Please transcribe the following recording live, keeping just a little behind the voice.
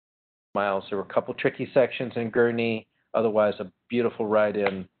miles. There were a couple tricky sections in Gurney, otherwise a beautiful ride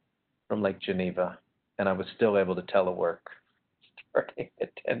in from Lake Geneva, and I was still able to telework starting at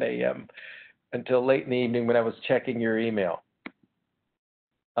 10 a.m. until late in the evening when I was checking your email.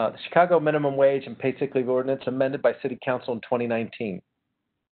 The Chicago Minimum Wage and Paid Sick Leave Ordinance amended by City Council in 2019.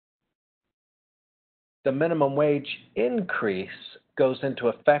 The minimum wage increase goes into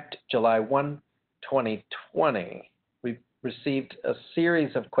effect July 1, 2020. We've received a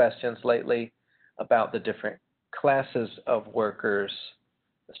series of questions lately about the different classes of workers,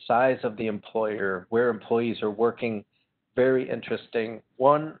 the size of the employer, where employees are working. Very interesting.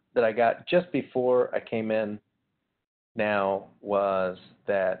 One that I got just before I came in now was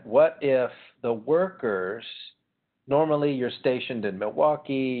that what if the workers, normally you're stationed in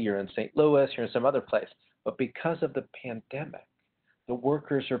Milwaukee, you're in St. Louis, you're in some other place, but because of the pandemic, the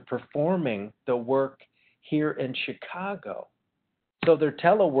workers are performing the work here in Chicago. So they're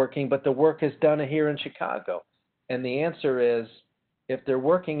teleworking, but the work is done here in Chicago. And the answer is, if they're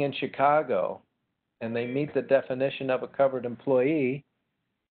working in Chicago and they meet the definition of a covered employee,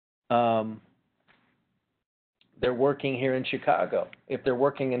 they're working here in Chicago. If they're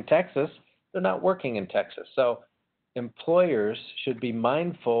working in Texas, they're not working in Texas. So employers should be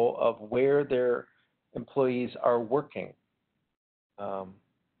mindful of where their employees are working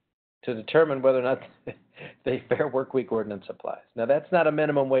to determine whether or not the Fair Work Week ordinance applies. Now, that's not a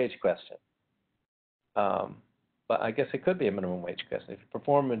minimum wage question, but I guess it could be a minimum wage question. If you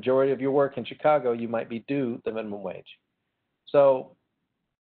perform a majority of your work in Chicago, you might be due the minimum wage. So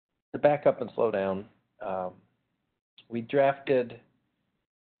to back up and slow down, we drafted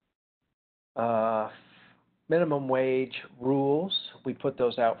minimum wage rules. We put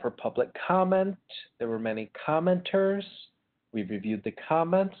those out for public comment. There were many commenters. We reviewed the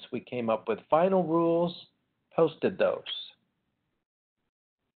comments. We came up with final rules, posted those.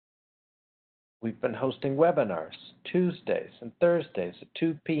 We've been hosting webinars Tuesdays and Thursdays at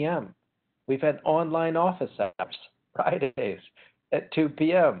 2 p.m. We've had online office hours Fridays at 2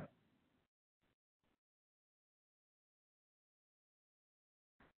 p.m.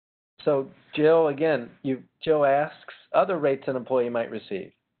 So Jill, again, Jill asks other rates an employee might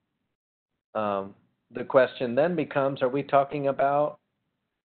receive. The question then becomes, are we talking about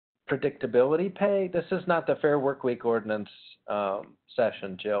predictability pay? This is not the Fair Work Week ordinance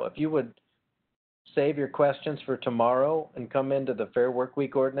session, Jill. If you would save your questions for tomorrow and come into the Fair Work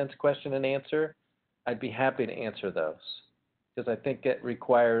Week ordinance question and answer, I'd be happy to answer those, because I think it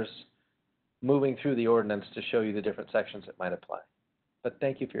requires moving through the ordinance to show you the different sections that might apply. But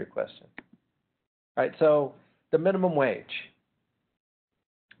thank you for your question. All right, so the minimum wage.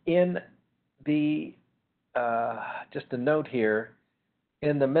 In the, just a note here,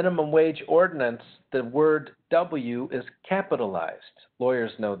 in the minimum wage ordinance, the word W is capitalized.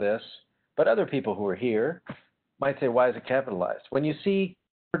 Lawyers know this, but other people who are here might say, why is it capitalized? When you see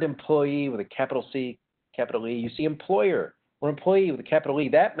word employee with a capital C, capital E, you see employer or employee with a capital E,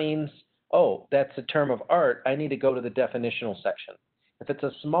 that means, oh, that's a term of art. I need to go to the definitional section. If it's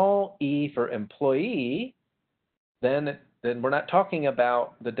a small e for employee, then we're not talking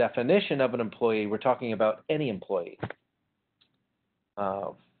about the definition of an employee. We're talking about any employee.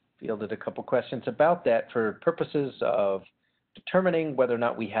 Fielded a couple questions about that for purposes of determining whether or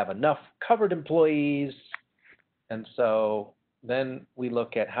not we have enough covered employees. And so then we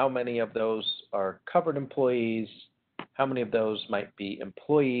look at how many of those are covered employees, how many of those might be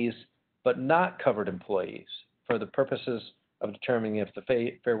employees, but not covered employees for the purposes of determining if the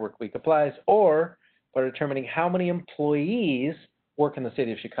Fair Work Week applies, or by determining how many employees work in the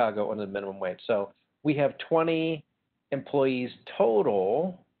city of Chicago under the minimum wage. So we have 20 employees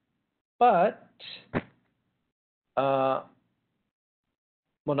total, but,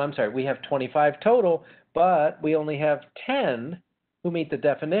 we have 25 total, but we only have 10 who meet the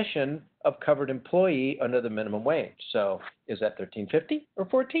definition of covered employee under the minimum wage. So is that $13.50 or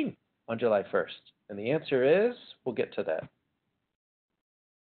 $14 on July 1st? And the answer is, we'll get to that.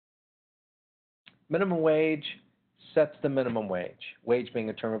 Minimum wage sets the minimum wage. Wage being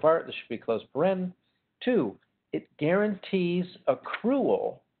a term of art, this should be closed paren. 2, it guarantees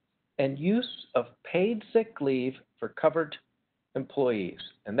accrual and use of paid sick leave for covered employees.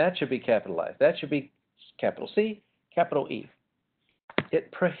 And that should be capitalized. That should be capital C, capital E. It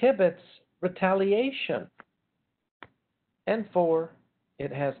prohibits retaliation. And 4,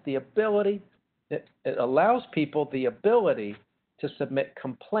 it has the ability, it allows people the ability to submit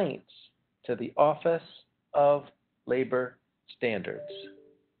complaints to the Office of Labor Standards.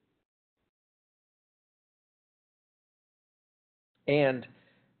 And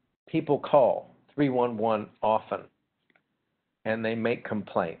people call 311 often. and they make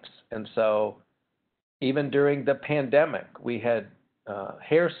complaints. And so even during the pandemic, we had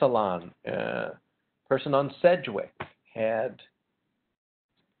hair salon, person on Sedgwick had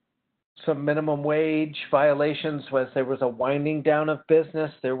some minimum wage violations. Was there was a winding down of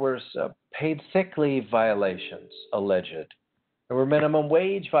business. There was paid sick leave violations alleged. There were minimum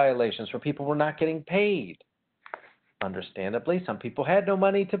wage violations where people were not getting paid. Understandably, some people had no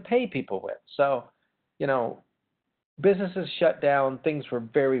money to pay people with. So, businesses shut down. Things were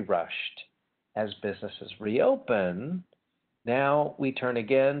very rushed. As businesses reopen, now we turn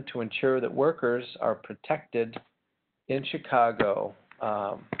again to ensure that workers are protected in Chicago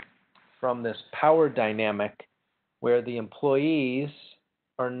from this power dynamic where the employees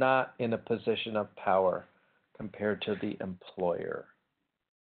are not in a position of power compared to the employer.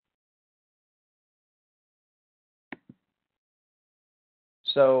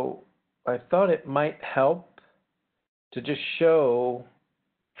 So I thought it might help to just show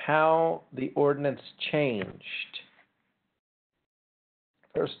how the ordinance changed.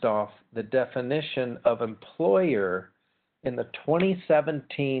 First off, the definition of employer in the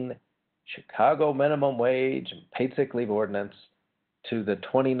 2017 Chicago minimum wage and paid sick leave ordinance to the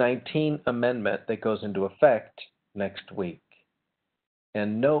 2019 amendment that goes into effect next week.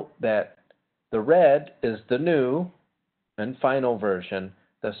 And note that the red is the new and final version.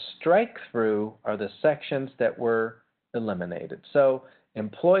 The strike through are the sections that were eliminated. So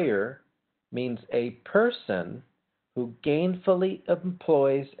employer means a person who gainfully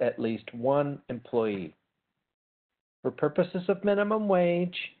employs at least one employee. For purposes of minimum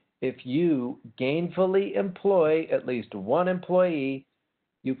wage, if you gainfully employ at least one employee,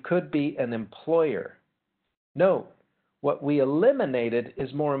 you could be an employer. Note, what we eliminated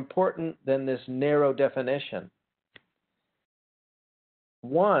is more important than this narrow definition.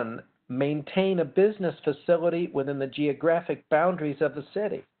 One, maintain a business facility within the geographic boundaries of the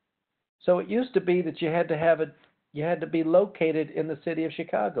city. So it used to be that you had to be located in the city of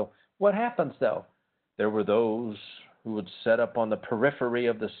Chicago. What happens though? There were those who would set up on the periphery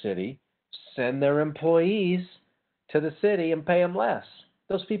of the city, send their employees to the city and pay them less.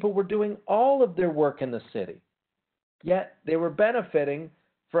 Those people were doing all of their work in the city, yet they were benefiting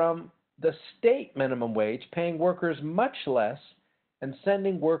from the state minimum wage, paying workers much less and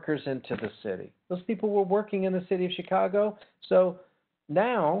sending workers into the city. Those people were working in the city of Chicago. So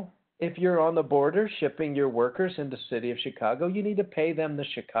now, if you're on the border shipping your workers into the city of Chicago, you need to pay them the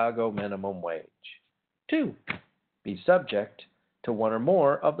Chicago minimum wage. 2, be subject to one or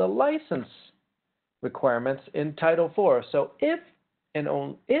more of the license requirements in Title IV. So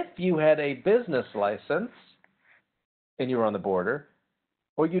if you had a business license and you were on the border,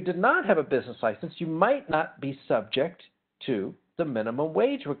 or you did not have a business license, you might not be subject to the minimum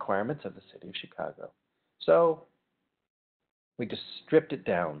wage requirements of the city of Chicago. So we just stripped it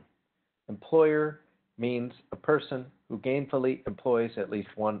down. Employer means a person who gainfully employs at least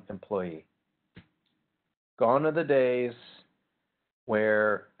one employee. Gone are the days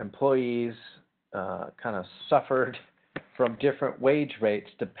where employees kind of suffered from different wage rates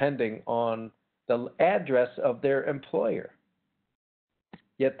depending on the address of their employer.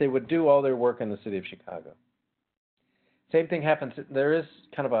 Yet they would do all their work in the city of Chicago. Same thing happens. There is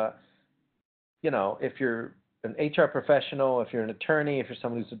kind of a, if you're an HR professional, if you're an attorney, if you're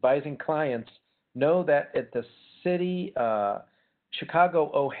someone who's advising clients, know that at the city, Chicago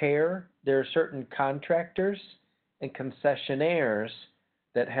O'Hare, there are certain contractors and concessionaires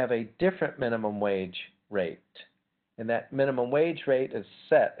that have a different minimum wage rate. And that minimum wage rate is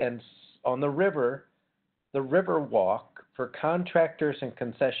set. And on the river walk, for contractors and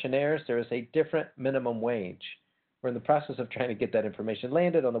concessionaires, there is a different minimum wage. We're in the process of trying to get that information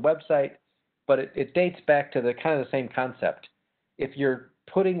landed on the website, but it dates back to the kind of the same concept. If you're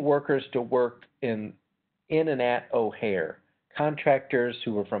putting workers to work in and at O'Hare, contractors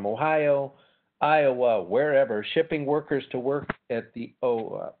who are from Ohio, Iowa, wherever, shipping workers to work at the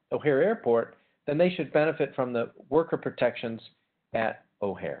O'Hare Airport, then they should benefit from the worker protections at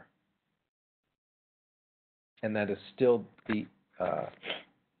O'Hare. And that is still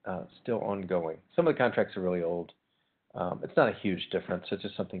still ongoing. Some of the contracts are really old. It's not a huge difference. It's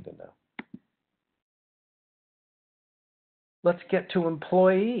just something to know. Let's get to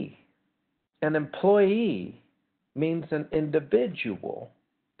employee. An employee means an individual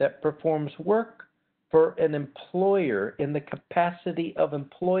that performs work for an employer in the capacity of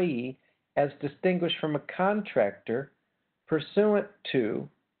employee as distinguished from a contractor pursuant to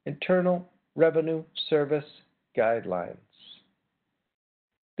Internal Revenue Service guidelines.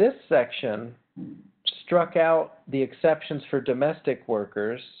 This section struck out the exceptions for domestic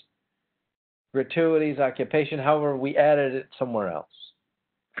workers gratuities, occupation, however, we added it somewhere else.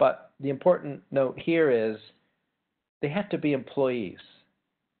 But the important note here is they have to be employees.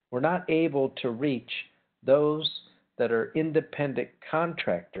 We're not able to reach those that are independent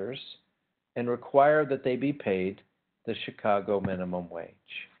contractors and require that they be paid the Chicago minimum wage.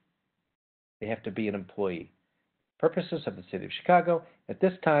 They have to be an employee. Purposes of the City of Chicago, at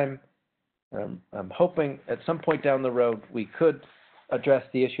this time, I'm hoping at some point down the road we could address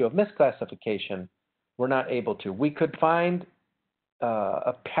the issue of misclassification. We're not able to. We could find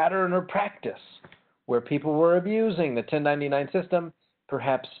a pattern or practice where people were abusing the 1099 system,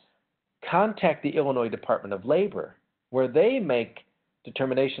 perhaps contact the Illinois Department of Labor, where they make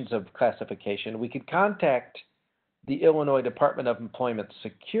determinations of classification. We could contact the Illinois Department of Employment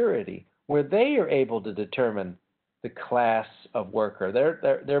Security, where they are able to determine the class of worker.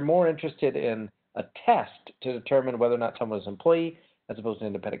 They're more interested in a test to determine whether or not someone is an employee as opposed to an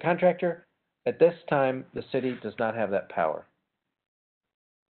independent contractor. At this time, the city does not have that power.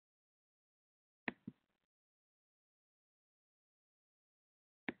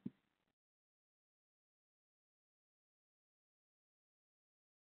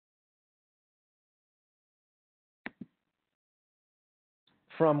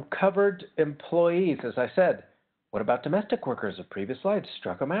 From covered employees, as I said, what about domestic workers? The previous slide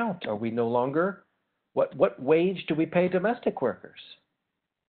struck them out. Are we no longer, what wage do we pay domestic workers?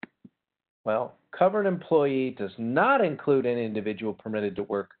 Well, covered employee does not include an individual permitted to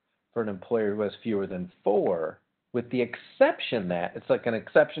work for an employer who has fewer than 4, with the exception that, it's like an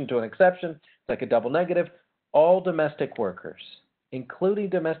exception to an exception, it's like a double negative, all domestic workers, including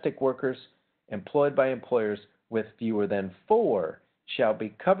domestic workers employed by employers with fewer than 4, shall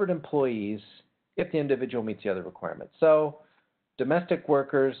be covered employees if the individual meets the other requirements. So domestic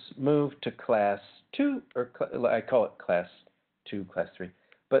workers move to class 2, or I call it class 2, class 3,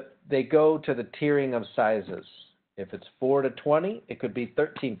 but they go to the tiering of sizes. If it's 4 to 20, it could be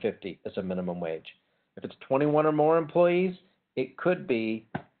 $13.50 as a minimum wage. If it's 21 or more employees, it could be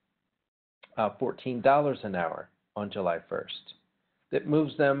 $14 an hour on July 1st. That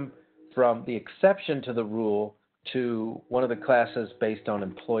moves them from the exception to the rule to one of the classes based on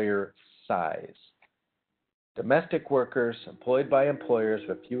employer size. Domestic workers employed by employers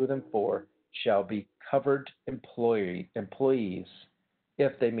with fewer than 4 shall be covered employees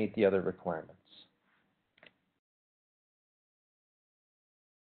if they meet the other requirements.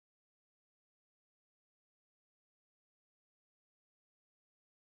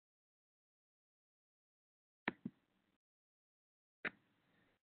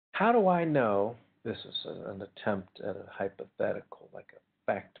 How do I know, this is an attempt at a hypothetical, like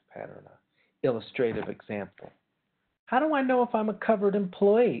a fact pattern, an illustrative example. How do I know if I'm a covered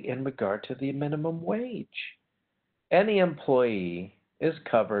employee in regard to the minimum wage? Any employee is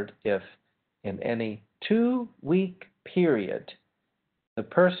covered if in any 2-week period the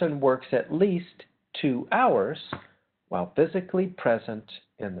person works at least 2 hours while physically present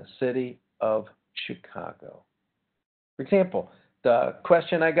in the city of Chicago. For example, the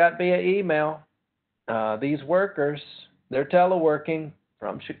question I got via email, these workers, they're teleworking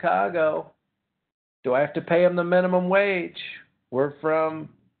from Chicago. Do I have to pay them the minimum wage? We're from,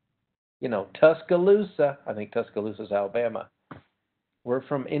 Tuscaloosa. I think Tuscaloosa is Alabama. We're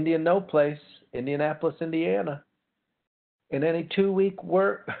from Indianapolis, Indiana. In any 2-week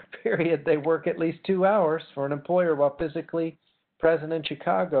work period, they work at least 2 hours for an employer while physically present in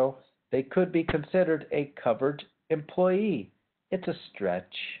Chicago. They could be considered a covered employee. It's a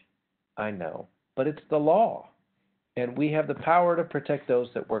stretch, I know, but it's the law. And we have the power to protect those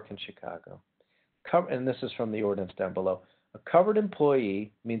that work in Chicago. And this is from the ordinance down below. A covered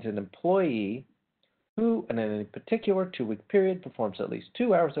employee means an employee who, in any particular 2-week period, performs at least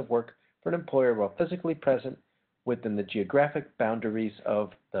 2 hours of work for an employer while physically present within the geographic boundaries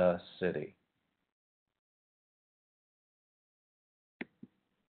of the city.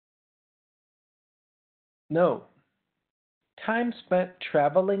 Note, time spent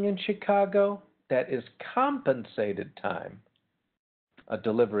traveling in Chicago that is compensated time. A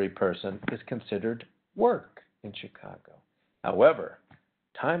delivery person is considered work in Chicago. However,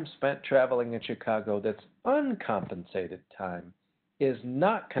 time spent traveling in Chicago that's uncompensated time is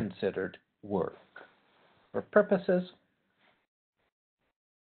not considered work. For purposes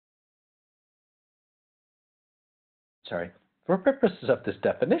of this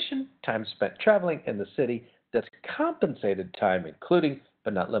definition, time spent traveling in the city that's compensated time, including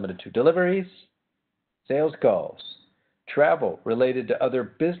but not limited to deliveries, sales calls, travel related to other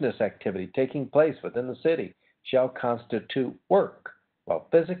business activity taking place within the city shall constitute work while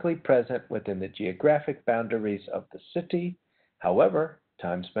physically present within the geographic boundaries of the city. However,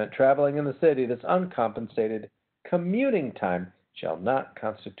 Time spent traveling in the city that's uncompensated commuting time shall not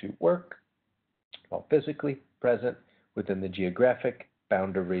constitute work while physically present within the geographic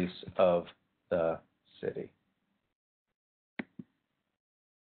boundaries of the city.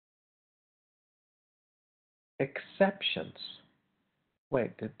 Exceptions.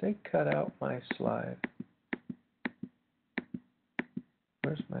 Wait, did they cut out my slide?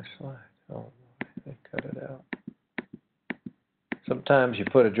 Where's my slide? Oh, they cut it out. Sometimes you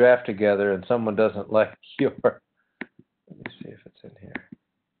put a draft together and someone doesn't like your... Let me see if it's in here.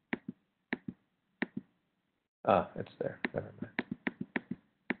 Ah, it's there. Never mind.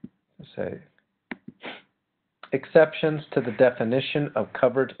 Say exceptions to the definition of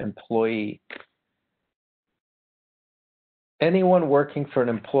covered employee. Anyone working for an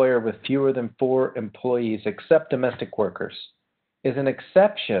employer with fewer than 4 employees, except domestic workers, is an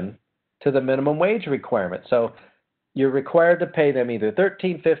exception to the minimum wage requirement. So you're required to pay them either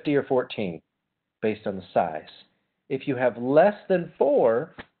 $13.50 or $14 based on the size. If you have less than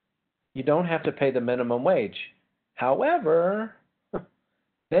 4, you don't have to pay the minimum wage. However,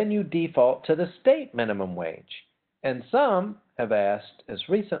 then you default to the state minimum wage. And some have asked as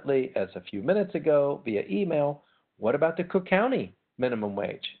recently as a few minutes ago via email, what about the Cook County minimum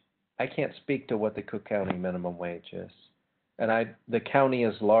wage? I can't speak to what the Cook County minimum wage is. And the county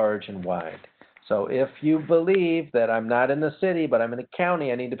is large and wide. So if you believe that I'm not in the city, but I'm in a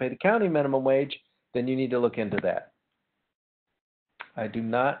county, I need to pay the county minimum wage, then you need to look into that. I do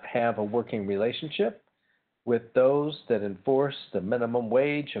not have a working relationship with those that enforce the minimum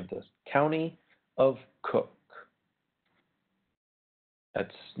wage of the county of Cook.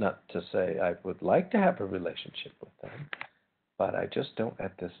 That's not to say I would like to have a relationship with them, but I just don't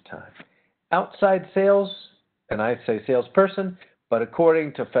at this time. Outside sales, and I say salesperson, but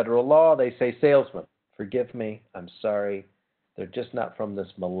according to federal law, they say salesman. Forgive me, I'm sorry. They're just not from this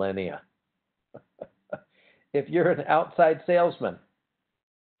millennia. If you're an outside salesman,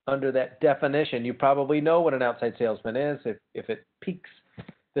 under that definition, you probably know what an outside salesman is. If it peaks,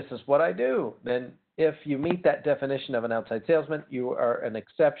 this is what I do, then if you meet that definition of an outside salesman, you are an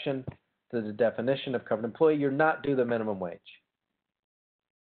exception to the definition of covered employee. You're not due the minimum wage.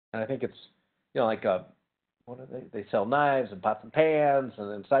 And I think it's, like what are they? They sell knives and pots and pans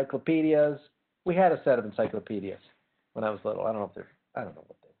and encyclopedias. We had a set of encyclopedias when I was little. I don't know what they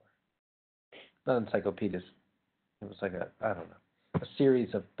were. Not encyclopedias. It was like a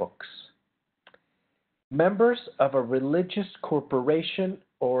series of books. Members of a religious corporation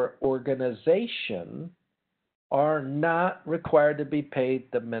or organization are not required to be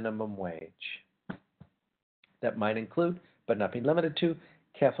paid the minimum wage. That might include, but not be limited to,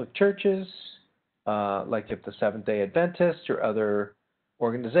 Catholic churches, like if the Seventh-day Adventists or other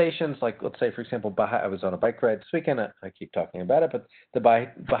organizations, like let's say, for example, Baha'i. I was on a bike ride this weekend. I keep talking about it, but the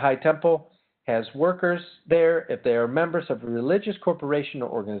Baha'i Temple has workers there. If they are members of a religious corporation or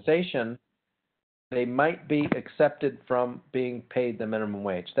organization, they might be accepted from being paid the minimum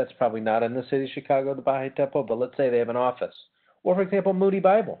wage. That's probably not in the city of Chicago, the Baha'i Temple, but let's say they have an office. Or, for example, Moody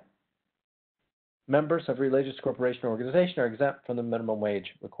Bible. Members of religious corporation or organization are exempt from the minimum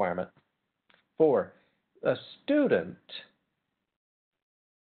wage requirement. 4, a student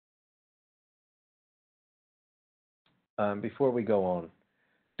before we go on,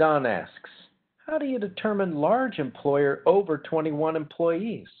 Don asks, how do you determine large employer over 21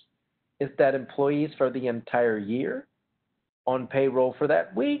 employees? Is that employees for the entire year? On payroll for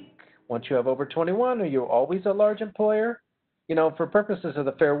that week? Once you have over 21, are you always a large employer? For purposes of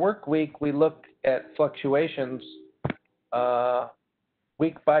the Fair Work Week, we look at fluctuations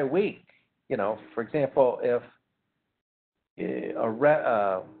week by week. For example, if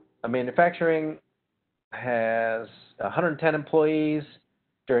a manufacturing has 110 employees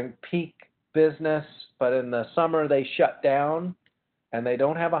during peak business, but in the summer they shut down, and they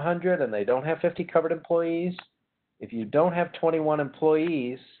don't have 100 and they don't have 50 covered employees, if you don't have 21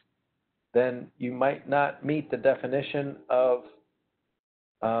 employees, then you might not meet the definition of,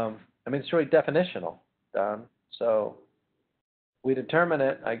 it's really definitional, Don. So we determine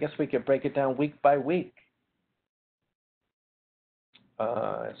it, I guess we could break it down week by week.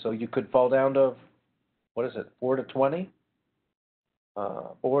 So you could fall down to, 4 to 20?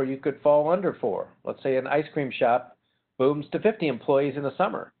 Or you could fall under 4. Let's say an ice cream shop booms to 50 employees in the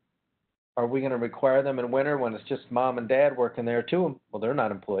summer. Are we going to require them in winter when it's just mom and dad working there too? Well, they're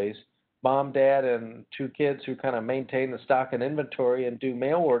not employees. Mom, dad, and 2 kids who kind of maintain the stock and inventory and do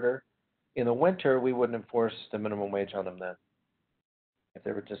mail order. In the winter, we wouldn't enforce the minimum wage on them then, if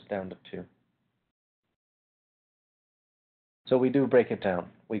they were just down to 2. So we do break it down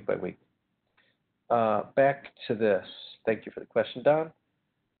week by week. Back to this. Thank you for the question, Don.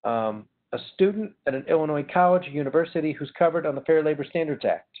 A student at an Illinois college or university who's covered on the Fair Labor Standards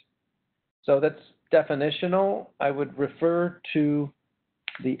Act. So that's definitional. I would refer to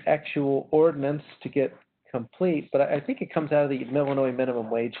the actual ordinance to get complete, but I think it comes out of the Illinois minimum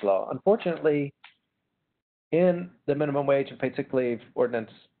wage law. Unfortunately, in the minimum wage and paid sick leave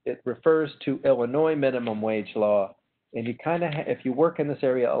ordinance, it refers to Illinois minimum wage law, and you kind of, if you work in this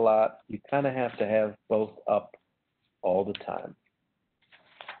area a lot, you kind of have to have both up all the time.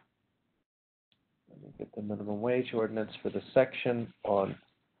 Let me get the minimum wage ordinance for the section on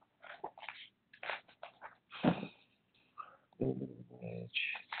minimum wage.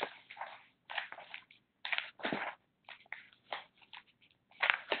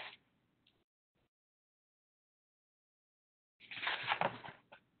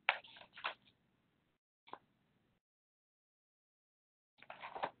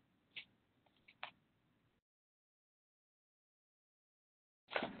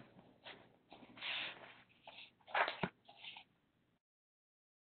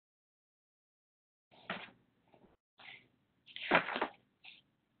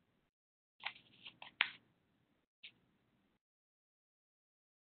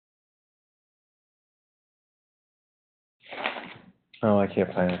 Oh, I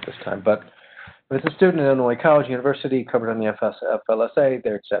can't find it this time. But if it's a student in Illinois college, university covered on the FLSA,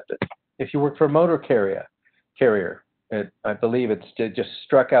 they're accepted. If you work for a motor carrier, I believe it just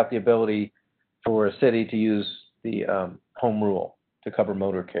struck out the ability for a city to use the home rule to cover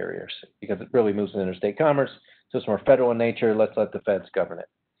motor carriers because it really moves in interstate commerce. So it's more federal in nature. Let's let the feds govern it.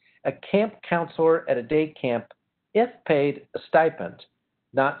 A camp counselor at a day camp, if paid a stipend,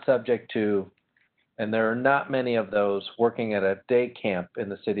 not subject to, and there are not many of those working at a day camp in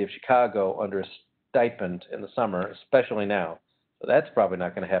the city of Chicago under a stipend in the summer, especially now. So that's probably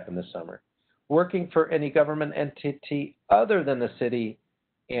not going to happen this summer. Working for any government entity other than the city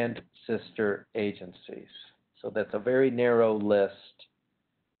and sister agencies. So that's a very narrow list.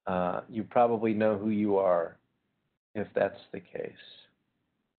 You probably know who you are if that's the case.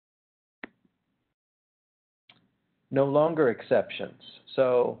 No longer exceptions.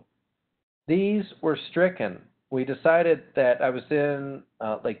 So these were stricken. We decided that I was in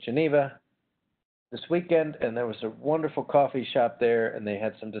Lake Geneva this weekend, and there was a wonderful coffee shop there, and they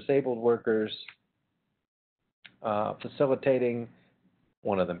had some disabled workers facilitating.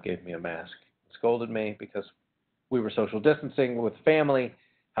 One of them gave me a mask, scolded me because we were social distancing with family.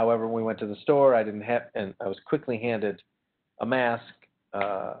 However, when we went to the store, I didn't have, and I was quickly handed a mask.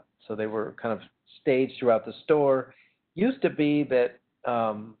 So they were kind of staged throughout the store. Used to be that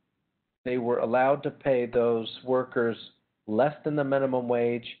they were allowed to pay those workers less than the minimum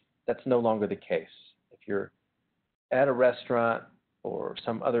wage. That's no longer the case. If you're at a restaurant or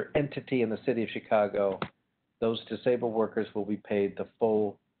some other entity in the city of Chicago, those disabled workers will be paid the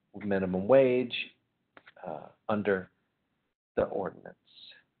full minimum wage under the ordinance.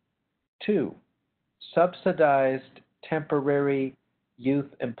 2, subsidized temporary youth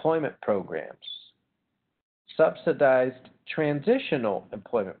employment programs. Subsidized transitional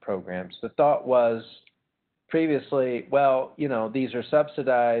employment programs. The thought was previously, well, these are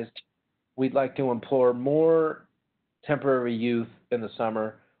subsidized. We'd like to employ more temporary youth in the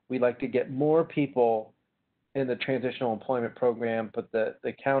summer. We'd like to get more people in the transitional employment program, but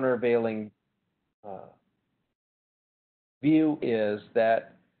the countervailing view is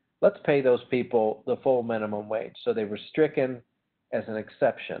that let's pay those people the full minimum wage. So they were stricken as an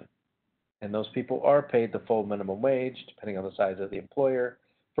exception. And those people are paid the full minimum wage, depending on the size of the employer.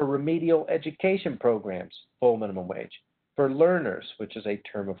 For remedial education programs, full minimum wage. For learners, which is a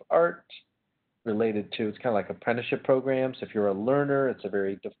term of art related to, it's kind of like apprenticeship programs. If you're a learner, it's a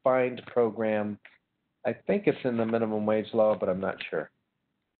very defined program. I think it's in the minimum wage law, but I'm not sure.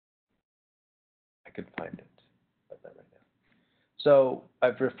 I could find it. Right now. So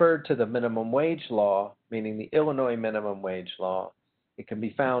I've referred to the minimum wage law, meaning the Illinois minimum wage law. It can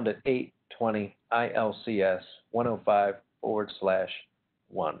be found at 820 ILCS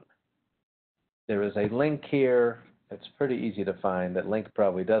 105/1. There is a link here. It's pretty easy to find. That link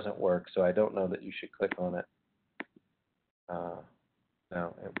probably doesn't work, so I don't know that you should click on it. No,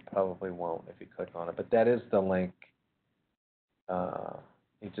 it probably won't if you click on it, but that is the link.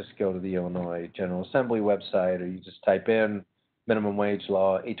 You just go to the Illinois General Assembly website, or you just type in minimum wage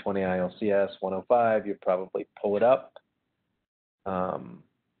law 820 ILCS 105. You'll probably pull it up.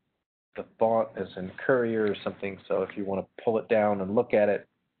 The font is in Courier or something, so if you want to pull it down and look at it,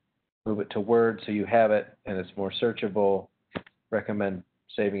 move it to Word so you have it and it's more searchable. Recommend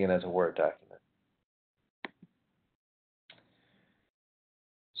saving it as a Word document.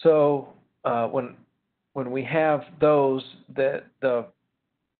 So when we have those, the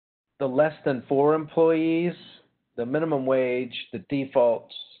the less than 4 employees, the minimum wage, the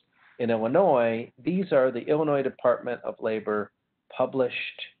defaults in Illinois, these are the Illinois Department of Labor published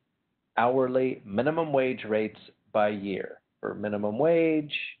hourly minimum wage rates by year. For minimum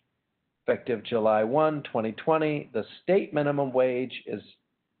wage, effective July 1, 2020, the state minimum wage is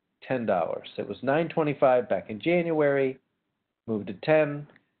 $10. It was $9.25 back in January, moved to 10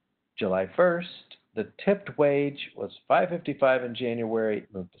 July 1st. The tipped wage was $5.55 in January,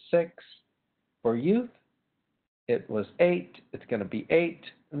 moved to 6. For youth, it was 8. It's going to be 8.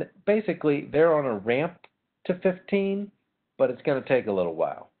 And basically, they're on a ramp to 15, but it's going to take a little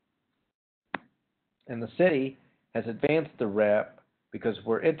while. And the city has advanced the ramp because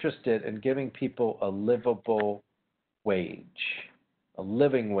we're interested in giving people a livable wage, a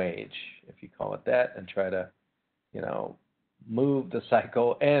living wage, if you call it that, and try to, move the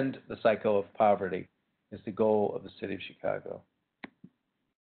cycle, end the cycle of poverty is the goal of the city of Chicago.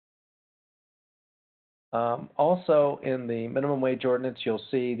 Also, in the minimum wage ordinance, you'll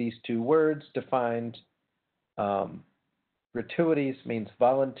see these two words defined. Gratuities means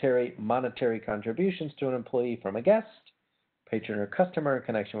voluntary monetary contributions to an employee from a guest, patron, or customer in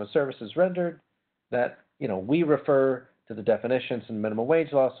connection with services rendered. That, we refer to the definitions in minimum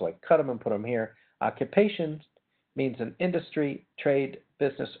wage law, so I cut them and put them here. Occupation means an industry, trade,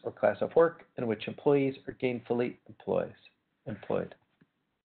 business, or class of work in which employees are gainfully employed.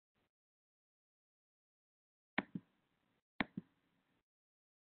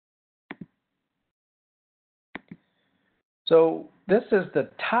 So this is the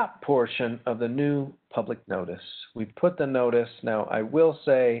top portion of the new public notice. We put the notice. Now, I will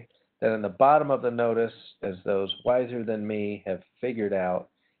say that in the bottom of the notice, as those wiser than me have figured out,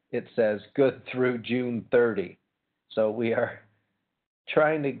 it says good through June 30. So we are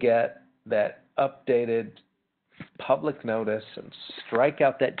trying to get that updated public notice and strike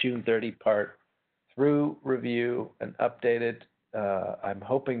out that June 30 part through review and updated. I'm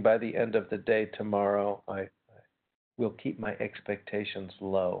hoping by the end of the day tomorrow, I will keep my expectations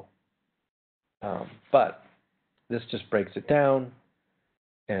low. But this just breaks it down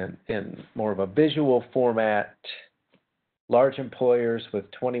and in more of a visual format. Large employers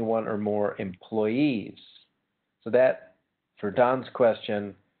with 21 or more employees. So that, for Don's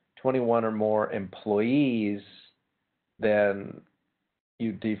question, 21 or more employees, then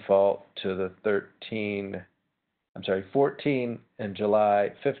you default to the 14 in July,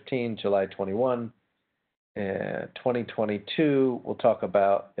 15 July 21, and 2022 we'll talk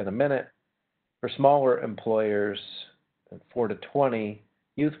about in a minute. For smaller employers, 4 to 20,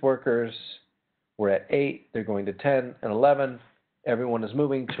 youth workers, we're at 8, they're going to 10 and 11. Everyone is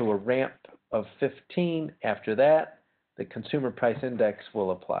moving to a ramp of 15. After that, the consumer price index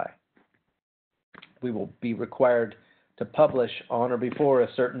will apply. We will be required to publish on or before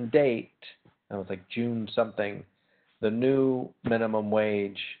a certain date, that was like June something, the new minimum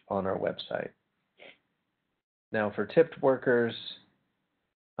wage on our website. Now for tipped workers,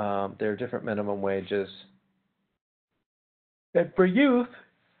 there are different minimum wages. And for youth,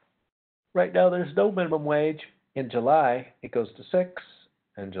 right now there's no minimum wage. In July, it goes to 6.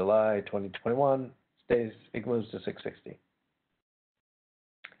 In July 2021, it moves to $6.60.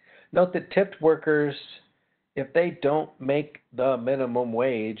 Note that tipped workers, if they don't make the minimum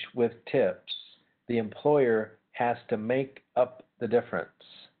wage with tips, the employer has to make up the difference.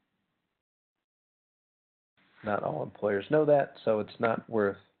 Not all employers know that, so it's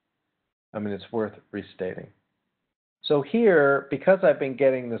worth restating. So here, because I've been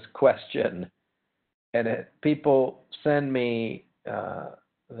getting this question, and people send me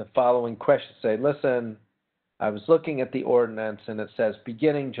the following question, say, listen, I was looking at the ordinance and it says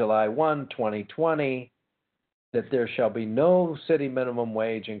beginning July 1, 2020, that there shall be no city minimum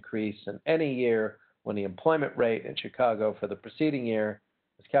wage increase in any year when the employment rate in Chicago for the preceding year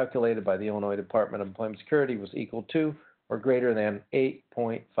as calculated by the Illinois Department of Employment Security was equal to or greater than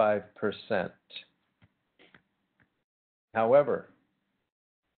 8.5%. However,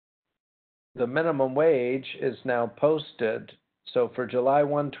 the minimum wage is now posted. So for July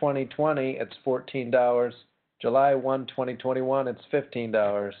 1, 2020, it's $14. July 1, 2021, it's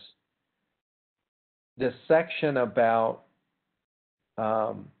 $15. This section about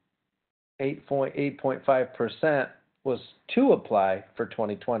 8.5% was to apply for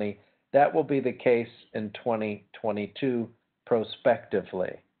 2020. That will be the case in 2022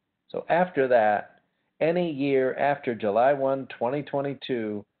 prospectively. So after that, any year after July 1,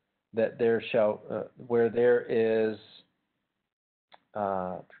 2022, that there shall, where there is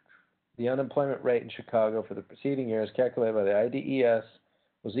the unemployment rate in Chicago for the preceding year as calculated by the IDES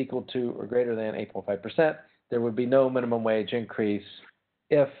was equal to or greater than 8.5%, there would be no minimum wage increase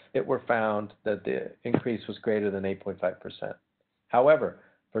if it were found that the increase was greater than 8.5%. However,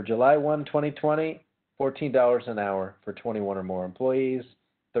 for July 1, 2020, $14 an hour for 21 or more employees,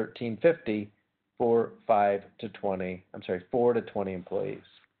 $13.50 for 4 to 20 employees.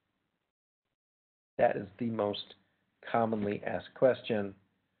 That is the most commonly asked question,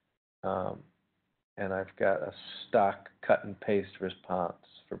 and I've got a stock cut and paste response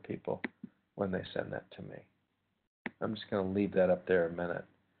for people when they send that to me. I'm just going to leave that up there a minute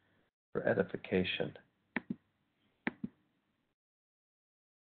for edification.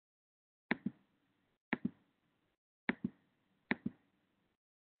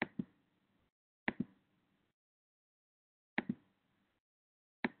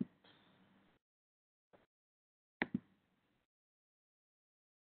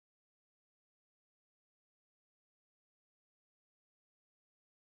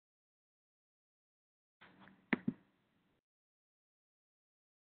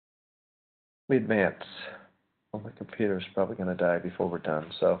 We advance. Well, my computer's probably going to die before we're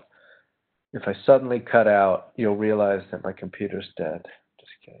done, so if I suddenly cut out, you'll realize that my computer's dead.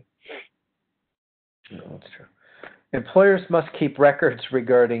 Just kidding. No, that's true. Employers must keep records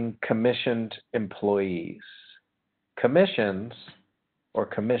regarding commissioned employees. Commissions, or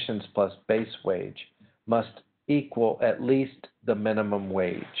commissions plus base wage, must equal at least the minimum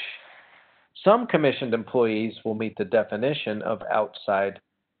wage. Some commissioned employees will meet the definition of outside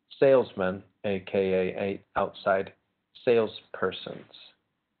salesmen, aka outside salespersons.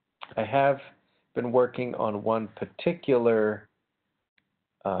 I have been working on one particular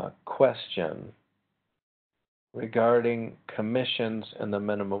question regarding commissions and the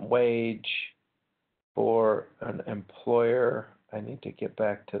minimum wage for an employer. I need to get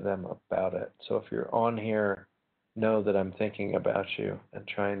back to them about it. So if you're on here, know that I'm thinking about you and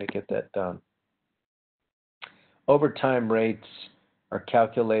trying to get that done. Overtime rates are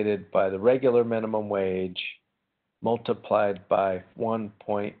calculated by the regular minimum wage multiplied by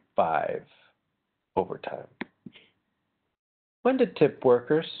 1.5 overtime. When do tip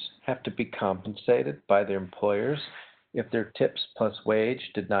workers have to be compensated by their employers if their tips plus wage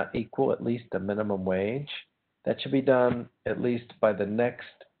did not equal at least the minimum wage? That should be done at least by the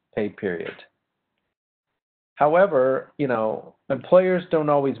next pay period. However, employers don't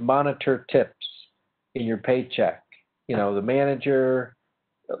always monitor tips in your paycheck. The manager,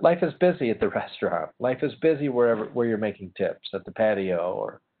 life is busy at the restaurant. Life is busy where you're making tips, at the patio,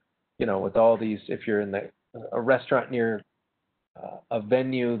 or, with all these, if you're in a restaurant near a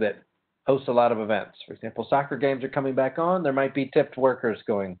venue that hosts a lot of events. For example, soccer games are coming back on, there might be tipped workers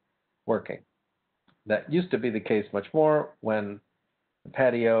working. That used to be the case much more when the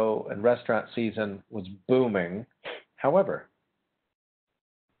patio and restaurant season was booming. However,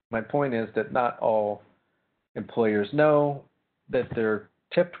 my point is that not all employers know that their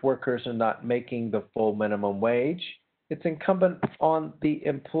tipped workers are not making the full minimum wage. It's incumbent on the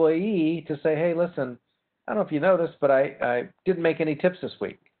employee to say, hey, listen, I don't know if you noticed, but I didn't make any tips this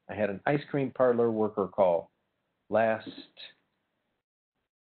week. I had an ice cream parlor worker call last,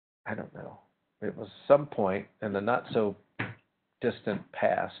 I don't know, it was some point in the not so distant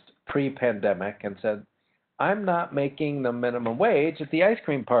past, pre-pandemic, and said, I'm not making the minimum wage at the ice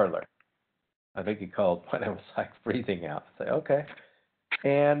cream parlor. I think he called when I was freezing out. I say, okay.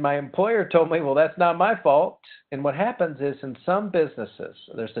 And my employer told me, well, that's not my fault. And what happens is in some businesses,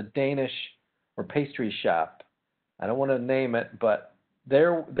 there's a Danish or pastry shop. I don't want to name it, but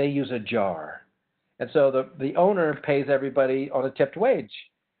they use a jar. And so the owner pays everybody on a tipped wage.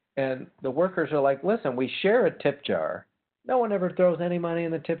 And the workers are like, listen, we share a tip jar. No one ever throws any money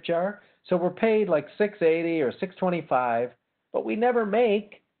in the tip jar. So we're paid like $6.80 or $6.25, but we never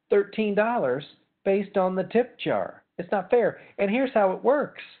make $13 based on the tip jar. It's not fair. And here's how it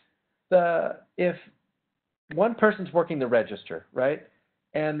works. If one person's working the register, right,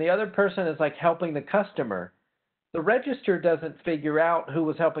 and the other person is helping the customer, the register doesn't figure out who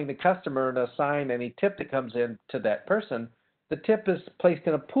was helping the customer and assign any tip that comes in to that person. The tip is placed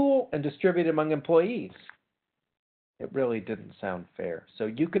in a pool and distributed among employees. It really didn't sound fair. So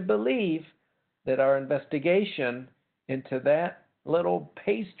you could believe that our investigation into that little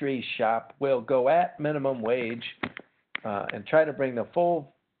pastry shop will go at minimum wage and try to bring the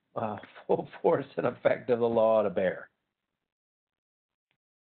full force and effect of the law to bear.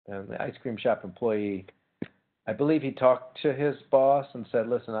 And the ice cream shop employee, I believe he talked to his boss and said,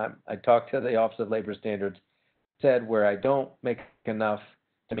 listen, I talked to the Office of Labor Standards, said where I don't make enough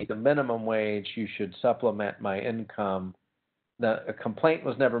to meet the minimum wage, you should supplement my income. A complaint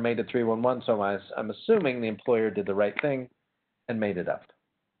was never made to 311, so I'm assuming the employer did the right thing and made it up.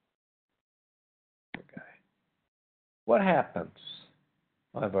 Okay. What happens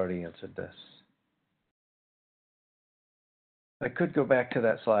Well, I've already answered this. I could go back to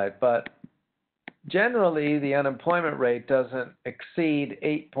that slide, but generally the unemployment rate doesn't exceed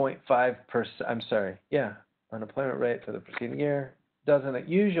 8.5%. I'm sorry, yeah, unemployment rate for the preceding year doesn't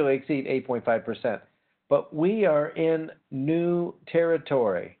usually exceed 8.5%. But we are in new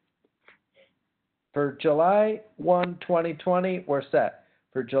territory. For July 1, 2020, we're set.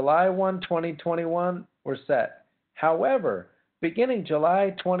 For July 1, 2021, we're set. However, beginning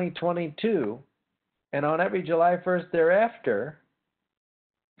July 2022, and on every July 1st thereafter,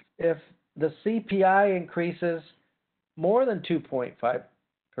 if the CPI increases more than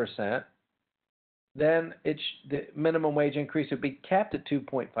 2.5%, then the minimum wage increase would be capped at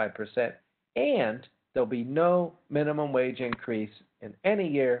 2.5%, and there'll be no minimum wage increase in any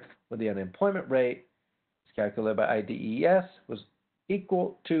year when the unemployment rate, as calculated by IDES, was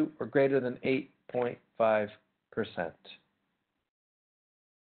equal to or greater than 8.5%.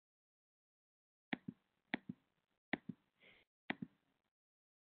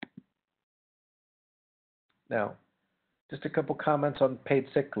 Now, just a couple comments on paid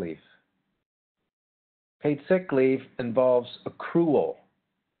sick leave. Paid sick leave involves accrual.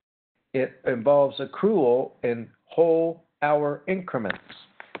 It involves accrual in whole hour increments.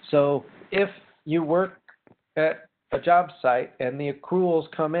 So if you work at a job site and the accruals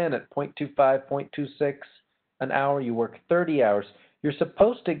come in at 0.25, 0.26 an hour, you work 30 hours, you're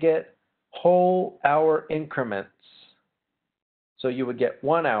supposed to get whole hour increments. So you would get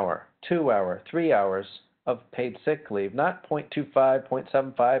 1 hour, 2 hour, 3 hours of paid sick leave, not 0.25,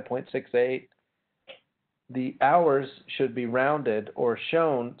 0.75, 0.68. The hours should be rounded or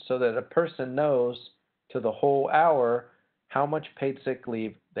shown so that a person knows to the whole hour how much paid sick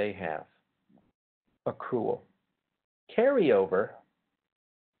leave they have. Accrual. Carryover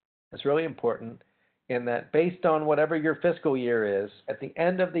is really important in that based on whatever your fiscal year is, at the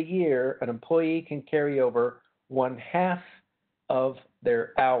end of the year, an employee can carry over 1/2 of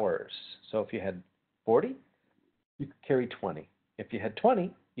their hours. So if you had 40, you could carry 20. If you had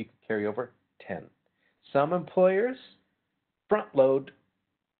 20, you could carry over 10. Some employers front load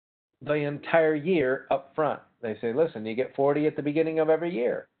the entire year up front. They say, listen, you get 40 at the beginning of every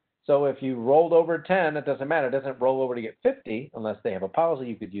year. So if you rolled over 10, it doesn't matter. It doesn't roll over to get 50 unless they have a policy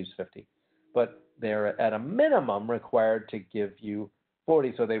you could use 50. But they're at a minimum required to give you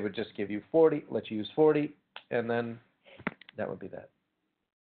 40. So they would just give you 40, let you use 40, and then that would be that.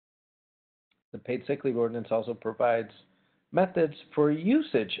 The paid sick leave ordinance also provides methods for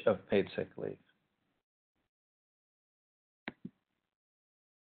usage of paid sick leave.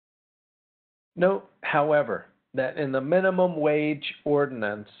 Note, however, that in the minimum wage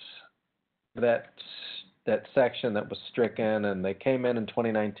ordinance, that section that was stricken, and they came in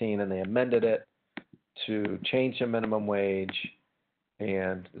 2019 and they amended it to change the minimum wage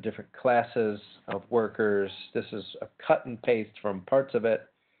and the different classes of workers. This is a cut and paste from parts of it.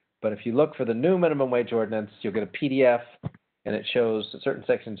 But if you look for the new minimum wage ordinance, you'll get a PDF, and it shows that certain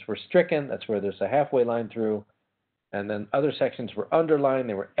sections were stricken. That's where there's a halfway line through. And then other sections were underlined.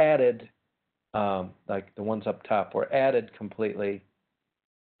 They were added, like the ones up top were added completely.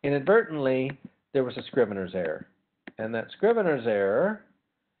 Inadvertently, there was a scrivener's error. And that scrivener's error,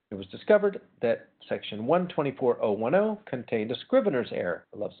 it was discovered that section 124.010 contained a scrivener's error.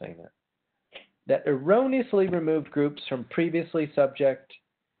 I love saying that. That erroneously removed groups from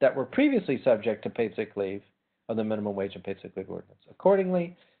that were previously subject to paid sick leave of the minimum wage and paid sick leave ordinance.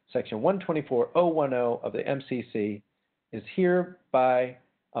 Accordingly, section 124.010 of the MCC is hereby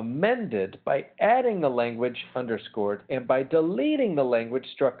amended by adding the language underscored and by deleting the language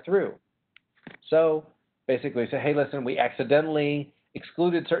struck through. So basically say, hey, listen, we accidentally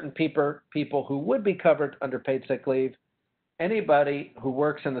excluded certain people who would be covered under paid sick leave. Anybody who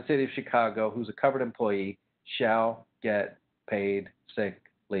works in the city of Chicago who's a covered employee shall get paid sick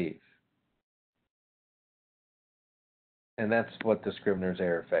leave. And that's what the scrivener's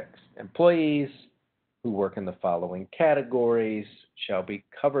error fixed. Employees who work in the following categories shall be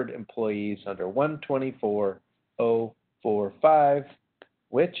covered employees under 124.045,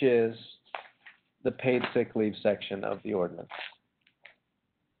 which is the paid sick leave section of the ordinance.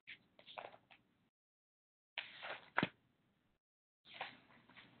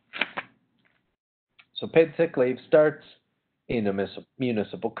 So paid sick leave starts in a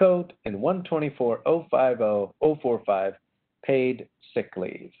municipal code in 124.050.045, paid sick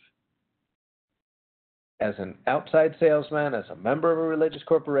leave. As an outside salesman, as a member of a religious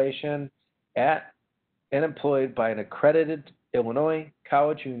corporation, at and employed by an accredited Illinois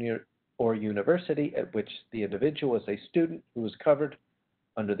college or university at which the individual is a student who is covered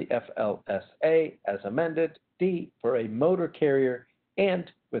under the FLSA as amended. D, for a motor carrier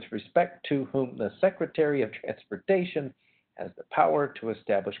and with respect to whom the Secretary of Transportation has the power to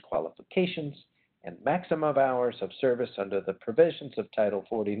establish qualifications and maximum hours of service under the provisions of Title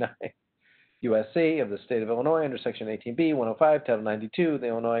 49 U.S.C. of the State of Illinois under Section 18B, 105, Title 92, the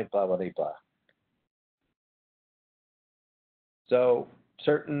Illinois, blah, blah, blah, blah. So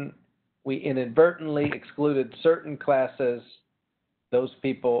we inadvertently excluded certain classes. Those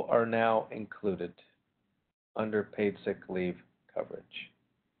people are now included under paid sick leave coverage.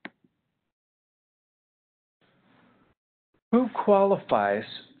 Who qualifies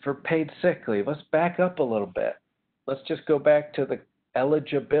for paid sick leave? Let's back up a little bit. Let's just go back to the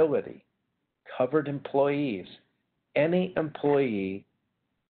eligibility. Covered employees. Any employee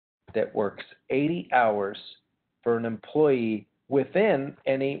that works 80 hours for an employee within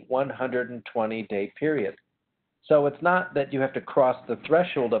any 120-day period. So it's not that you have to cross the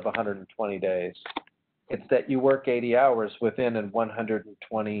threshold of 120 days. It's that you work 80 hours within a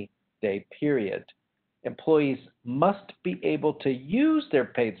 120-day period. Employees must be able to use their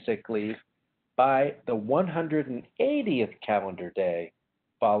paid sick leave by the 180th calendar day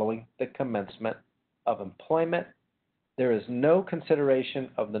following the commencement of employment. There is no consideration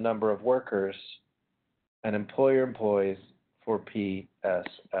of the number of workers an employer employs for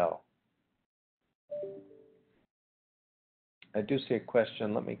PSL. I do see a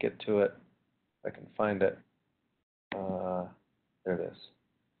question. Let me get to it. If I can find it. There it is.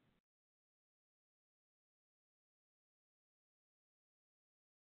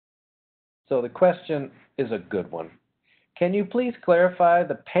 So the question is a good one. Can you please clarify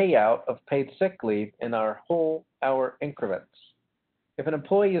the payout of paid sick leave in our whole hour increments? If an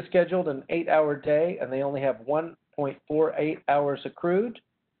employee is scheduled an 8-hour day and they only have 1.48 hours accrued,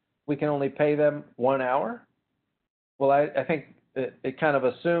 we can only pay them 1 hour? Well, I think it kind of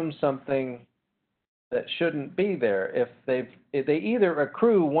assumes something that shouldn't be there. If they either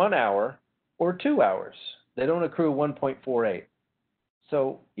accrue 1 hour or 2 hours. They don't accrue 1.48.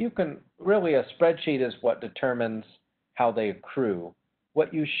 So you can really, a spreadsheet is what determines how they accrue.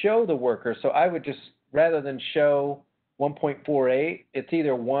 What you show the worker, so I would just, rather than show 1.48, it's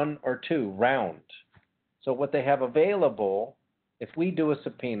either 1 or 2, round. So what they have available, if we do a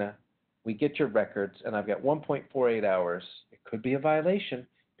subpoena, we get your records, and I've got 1.48 hours. It could be a violation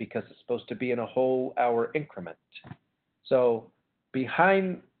because it's supposed to be in a whole hour increment. So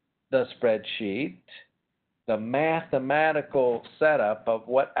behind the spreadsheet, the mathematical setup of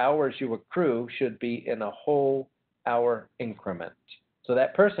what hours you accrue should be in a whole hour increment. So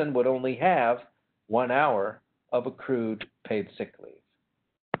that person would only have 1 hour of accrued paid sick leave.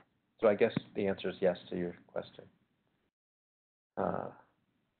 So I guess the answer is yes to your question.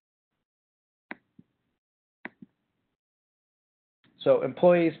 So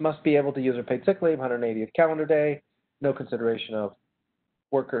employees must be able to use their paid sick leave 180th calendar day, no consideration of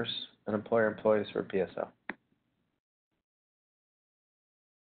workers and employer employees for PSL.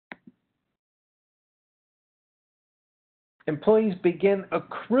 Employees begin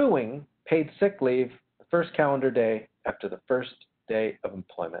accruing paid sick leave the first calendar day after the first day of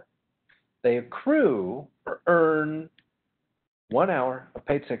employment. They accrue or earn 1 hour of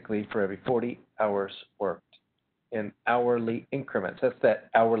paid sick leave for every 40 hours worked in hourly increments. That's that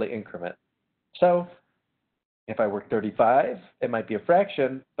hourly increment. So if I work 35, it might be a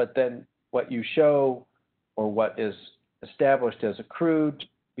fraction, but then what you show or what is established as accrued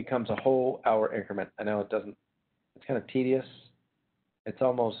becomes a whole hour increment. I know it's kind of tedious. It's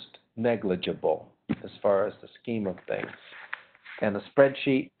almost negligible as far as the scheme of things. And the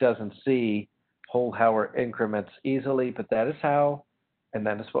spreadsheet doesn't see whole hour increments easily, but that is how, and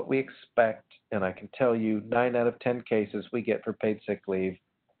that is what we expect. And I can tell you 9 out of 10 cases we get for paid sick leave,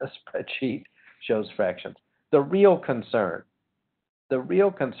 the spreadsheet shows fractions. The real concern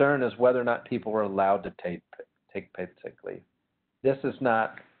is whether or not people are allowed to take paid sick leave. This is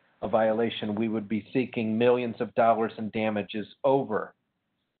not a violation we would be seeking millions of dollars in damages over.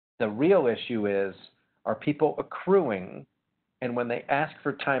 The real issue is, are people accruing, and when they ask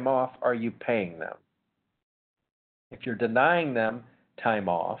for time off, are you paying them? If you're denying them time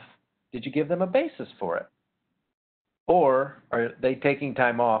off, did you give them a basis for it? Or are they taking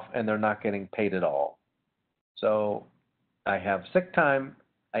time off and they're not getting paid at all? So I have sick time,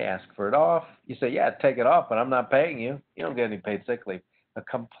 I ask for it off. You say, yeah, take it off, but I'm not paying you. You don't get any paid sick leave. A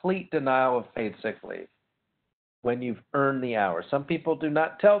complete denial of paid sick leave when you've earned the hours. Some people do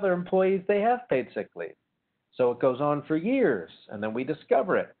not tell their employees they have paid sick leave. So it goes on for years, and then we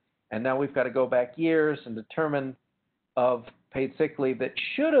discover it. And now we've got to go back years and determine of paid sick leave that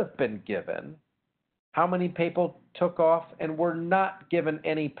should have been given, how many people took off and were not given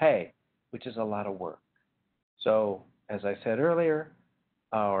any pay, which is a lot of work. So, as I said earlier,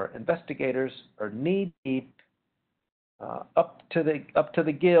 our investigators are knee deep, up to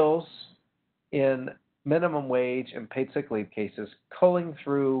the gills in minimum wage and paid sick leave cases, culling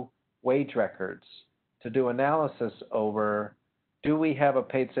through wage records to do analysis over, do we have a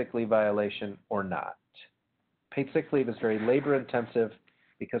paid sick leave violation or not? Paid sick leave is very labor intensive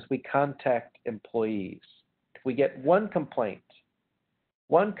because we contact employees. If we get one complaint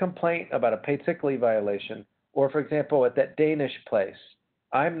about a paid sick leave violation, or for example, at that Danish place,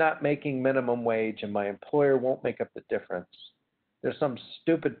 I'm not making minimum wage and my employer won't make up the difference. There's some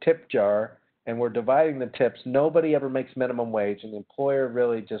stupid tip jar and we're dividing the tips. Nobody ever makes minimum wage, and the employer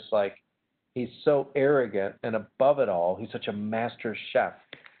really just like, he's so arrogant and above it all, he's such a master chef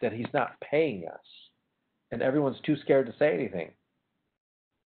that he's not paying us. And everyone's too scared to say anything.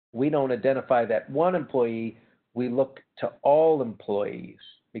 We don't identify that one employee, we look to all employees,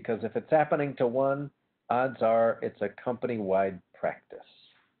 because if it's happening to one, odds are it's a company-wide practice.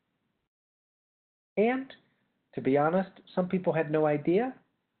 And to be honest, some people had no idea.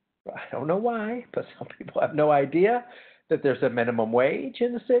 I don't know why, but some people have no idea that there's a minimum wage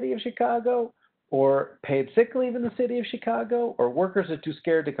in the city of Chicago, or paid sick leave in the city of Chicago, or workers are too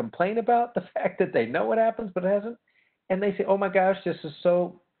scared to complain about the fact that they know what happens but it hasn't. And they say, oh my gosh,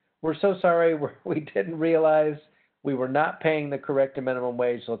 we're so sorry, we didn't realize we were not paying the correct minimum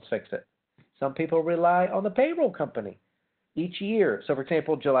wage, let's fix it. Some people rely on the payroll company each year. So for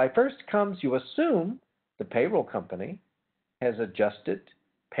example, July 1st comes, you assume the payroll company has adjusted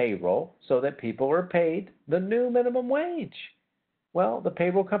payroll so that people are paid the new minimum wage. Well, the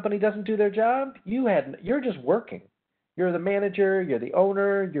payroll company doesn't do their job. You're just working. You're the manager, you're the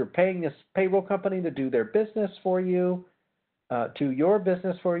owner, you're paying this payroll company to do their business for you, to your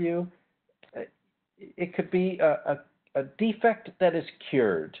business for you. It could be a defect that is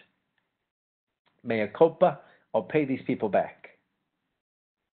cured. Mea culpa, I'll pay these people back.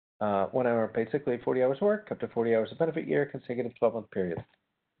 1 hour paid sick leave, 40 hours work, up to 40 hours of benefit year, consecutive 12-month period.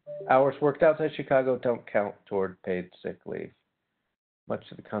 Hours worked outside Chicago don't count toward paid sick leave, much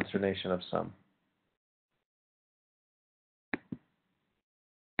to the consternation of some.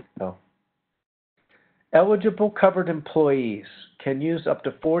 Oh. Eligible covered employees can use up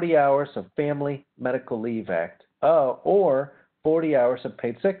to 40 hours of Family Medical Leave Act, or 40 hours of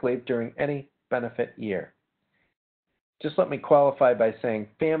paid sick leave during any benefit year. Just let me qualify by saying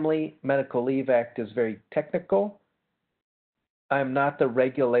Family Medical Leave Act is very technical. I'm not the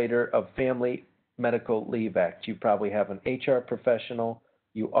regulator of Family Medical Leave Act. You probably have an HR professional.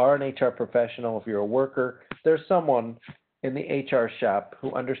 You are an HR professional. If you're a worker, there's someone in the HR shop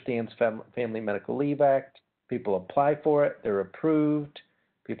who understands Family Medical Leave Act. People apply for it. They're approved.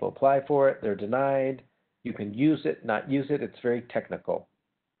 People apply for it. They're denied. You can use it, not use it. It's very technical.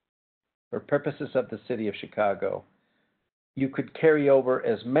 For purposes of the city of Chicago, you could carry over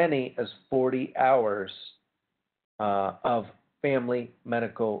as many as 40 hours of Family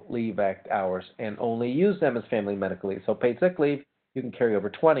Medical Leave Act hours and only use them as family medical leave. So paid sick leave, you can carry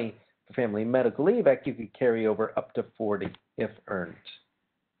over 20. For Family Medical Leave Act, you could carry over up to 40 if earned.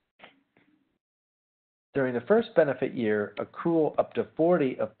 During the first benefit year, accrual up to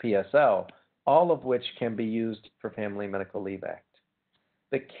 40 of PSL, all of which can be used for Family Medical Leave Act.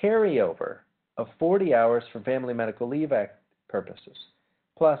 The carryover of 40 hours for Family Medical Leave Act purposes,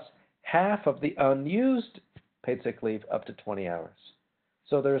 plus half of the unused paid sick leave up to 20 hours.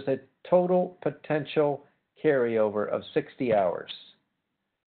 So there's a total potential carryover of 60 hours.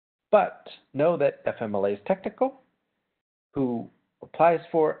 But know that FMLA is technical. Who applies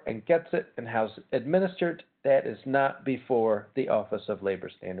for and gets it and how it's administered, that is not before the Office of Labor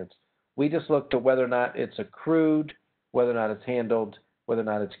Standards. We just look to whether or not it's accrued, whether or not it's handled, whether or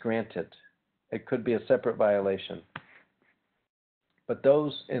not it's granted. It could be a separate violation. But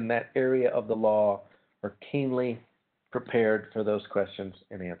those in that area of the law are keenly prepared for those questions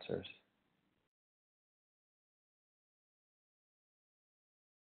and answers.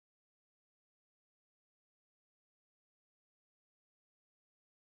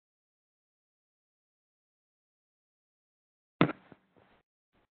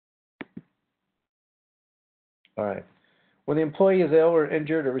 All right. When the employee is ill or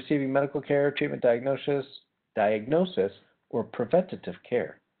injured or receiving medical care, treatment, diagnosis, or preventative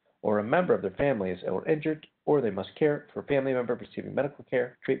care, or a member of their family is ill or injured, or they must care for a family member receiving medical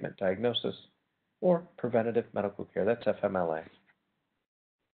care, treatment, diagnosis, or preventative medical care. That's FMLA.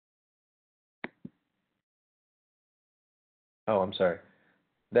 Oh, I'm sorry.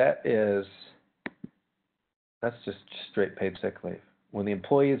 That's just straight paid sick leave. When the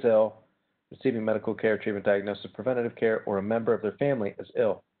employee is ill, receiving medical care, treatment, diagnosis, preventative care, or a member of their family is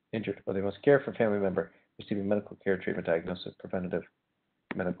ill, injured, or they must care for a family member receiving medical care, treatment, diagnosis, preventative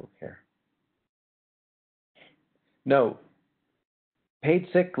medical care. Note, paid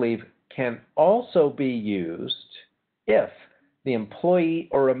sick leave can also be used if the employee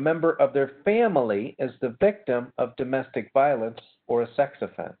or a member of their family is the victim of domestic violence or a sex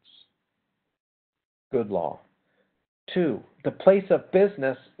offense. Good law. 2, the place of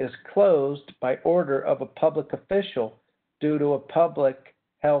business is closed by order of a public official due to a public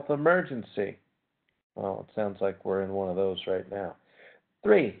health emergency. Well, it sounds like we're in one of those right now.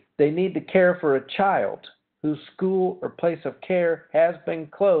 3, they need to care for a child whose school or place of care has been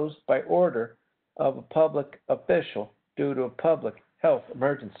closed by order of a public official due to a public health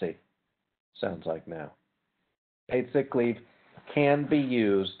emergency. Sounds like now. Paid sick leave can be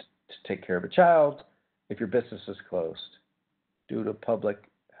used to take care of a child if your business is closed due to public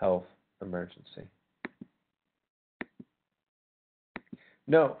health emergency.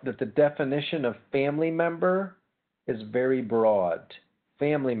 Note that the definition of family member is very broad.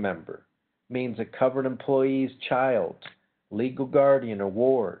 Family member means a covered employee's child, legal guardian or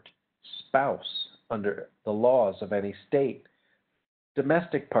ward, spouse under the laws of any state,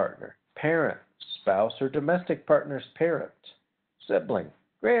 domestic partner, parent, spouse or domestic partner's parent, sibling,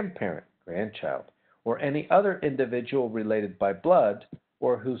 grandparent, grandchild, or any other individual related by blood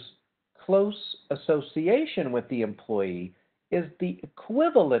or whose close association with the employee is the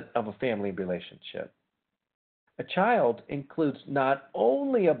equivalent of a family relationship. A child includes not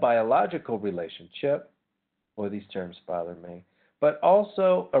only a biological relationship, boy, these terms bother me, but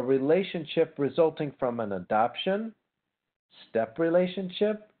also a relationship resulting from an adoption, step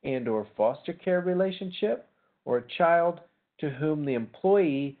relationship, and or foster care relationship, or a child to whom the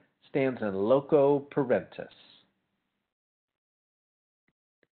employee stands in loco parentis.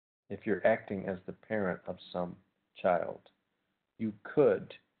 If you're acting as the parent of some child, you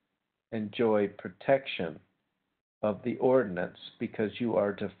could enjoy protection of the ordinance because you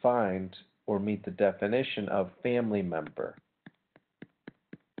are defined or meet the definition of family member.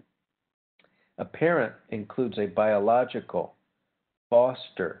 A parent includes a biological,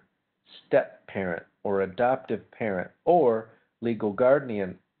 foster, step-parent, or adoptive parent, or legal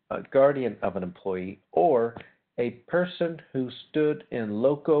guardian of an employee, or a person who stood in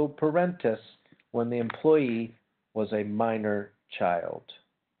loco parentis when the employee was a minor child.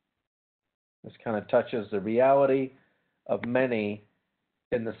 This kind of touches the reality of many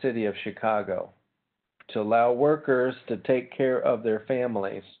in the city of Chicago to allow workers to take care of their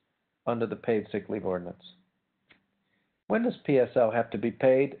families under the paid sick leave ordinance. When does PSL have to be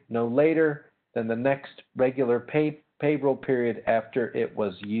paid? No later than the next regular payroll period after it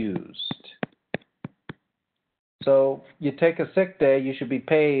was used. So you take a sick day, you should be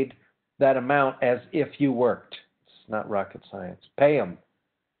paid that amount as if you worked. It's not rocket science. Pay them.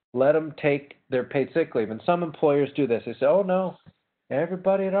 Let them take their paid sick leave. And some employers do this. They say, oh, no,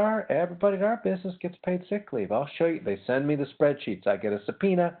 everybody at our business gets paid sick leave. I'll show you. They send me the spreadsheets. I get a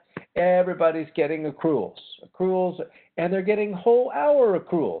subpoena. Everybody's getting accruals, and they're getting whole hour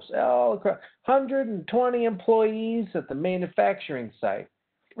accruals. 120 employees at the manufacturing site,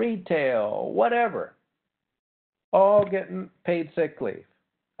 retail, whatever, all getting paid sick leave.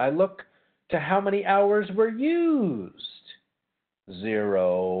 I look to how many hours were used.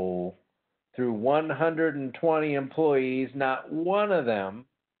 0. Through 120 employees, not one of them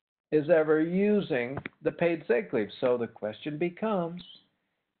is ever using the paid sick leave. So the question becomes,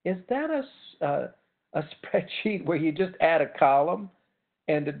 is that a spreadsheet where you just add a column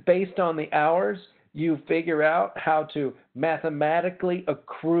and based on the hours, you figure out how to mathematically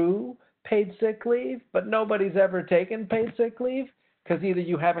accrue paid sick leave, but nobody's ever taken paid sick leave because either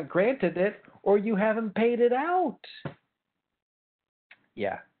you haven't granted it or you haven't paid it out?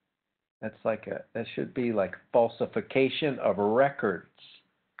 Yeah, that should be like falsification of records.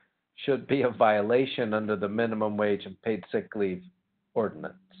 Should be a violation under the minimum wage and paid sick leave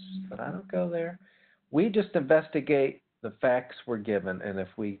ordinance. But I don't go there. We just investigate the facts we're given, and if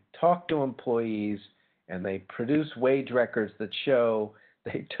we talk to employees and they produce wage records that show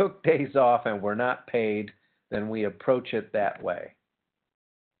they took days off and were not paid, then we approach it that way.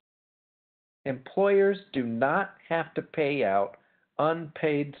 Employers do not have to pay out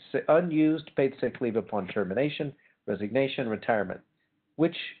unused paid sick leave upon termination, resignation, retirement,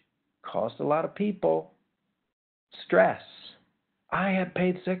 which caused a lot of people stress. I have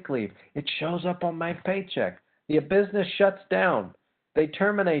paid sick leave. It shows up on my paycheck. The business shuts down. They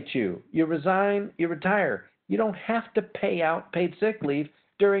terminate you. You resign, you retire. You don't have to pay out paid sick leave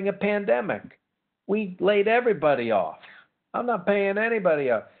during a pandemic. We laid everybody off. I'm not paying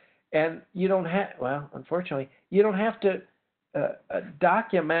anybody off. And you don't have, well, unfortunately, you don't have to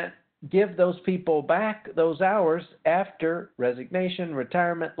document give those people back those hours after resignation,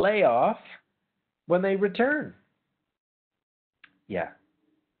 retirement, layoff when they return. Yeah,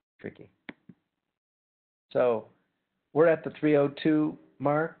 tricky. So we're at the 3:02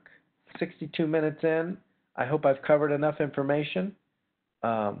 mark, 62 minutes in. I hope I've covered enough information.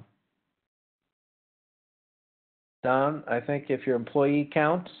 Don, I think if your employee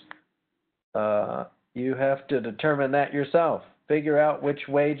counts, you have to determine that yourself. Figure out which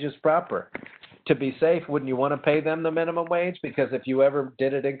wage is proper. To be safe, wouldn't you want to pay them the minimum wage? Because if you ever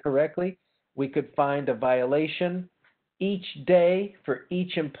did it incorrectly, we could find a violation each day for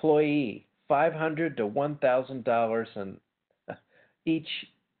each employee, $500 to $1,000 in each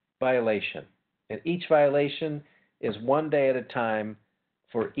violation. And each violation is 1 day at a time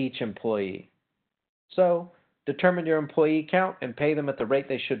for each employee. So determine your employee count and pay them at the rate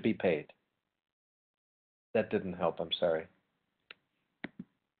they should be paid. That didn't help, I'm sorry.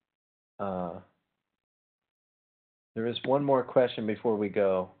 There is one more question before we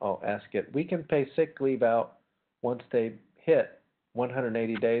go. I'll ask it. We can pay sick leave out once they hit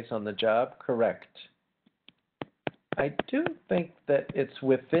 180 days on the job, correct? I do think that it's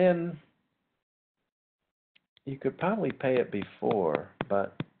within, you could probably pay it before,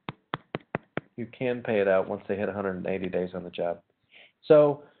 but you can pay it out once they hit 180 days on the job.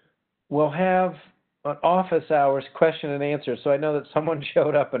 So we'll have an office hours question and answer. So I know that someone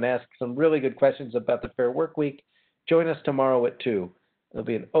showed up and asked some really good questions about the Fair Work Week. Join us tomorrow at 2. It'll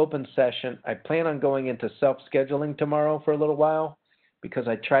be an open session. I plan on going into self-scheduling tomorrow for a little while because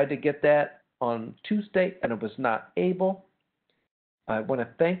I tried to get that on Tuesday and it was not able. I want to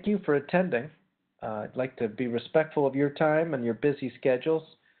thank you for attending. I'd like to be respectful of your time and your busy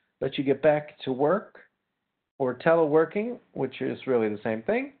schedules, let you get back to work or teleworking, which is really the same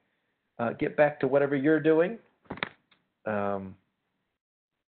thing. Get back to whatever you're doing.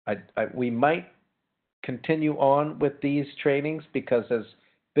 We might continue on with these trainings because as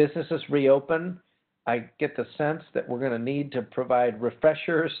businesses reopen, I get the sense that we're going to need to provide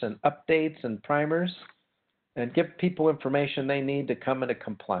refreshers and updates and primers and give people information they need to come into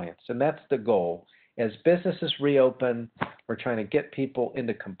compliance. And that's the goal. As businesses reopen, we're trying to get people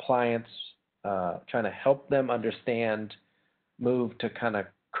into compliance, trying to help them understand, move to kind of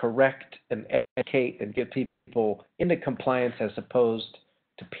correct and educate and get people into compliance as opposed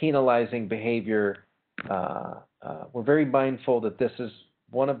to penalizing behavior. We're very mindful that this is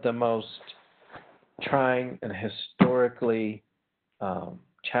one of the most trying and historically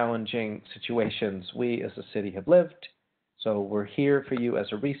challenging situations we as a city have lived. So we're here for you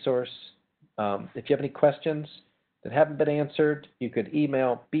as a resource. If you have any questions that haven't been answered, you could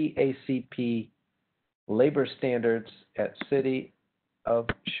email BACP Labor Standards at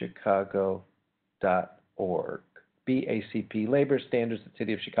cityofchicago.org. BACP Labor Standards at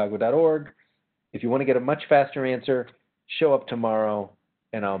cityofchicago.org. If you want to get a much faster answer, show up tomorrow,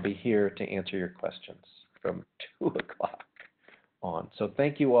 and I'll be here to answer your questions from 2 o'clock on. So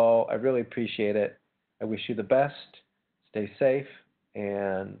thank you all. I really appreciate it. I wish you the best. Stay safe,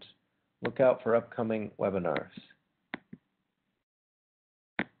 and look out for upcoming webinars.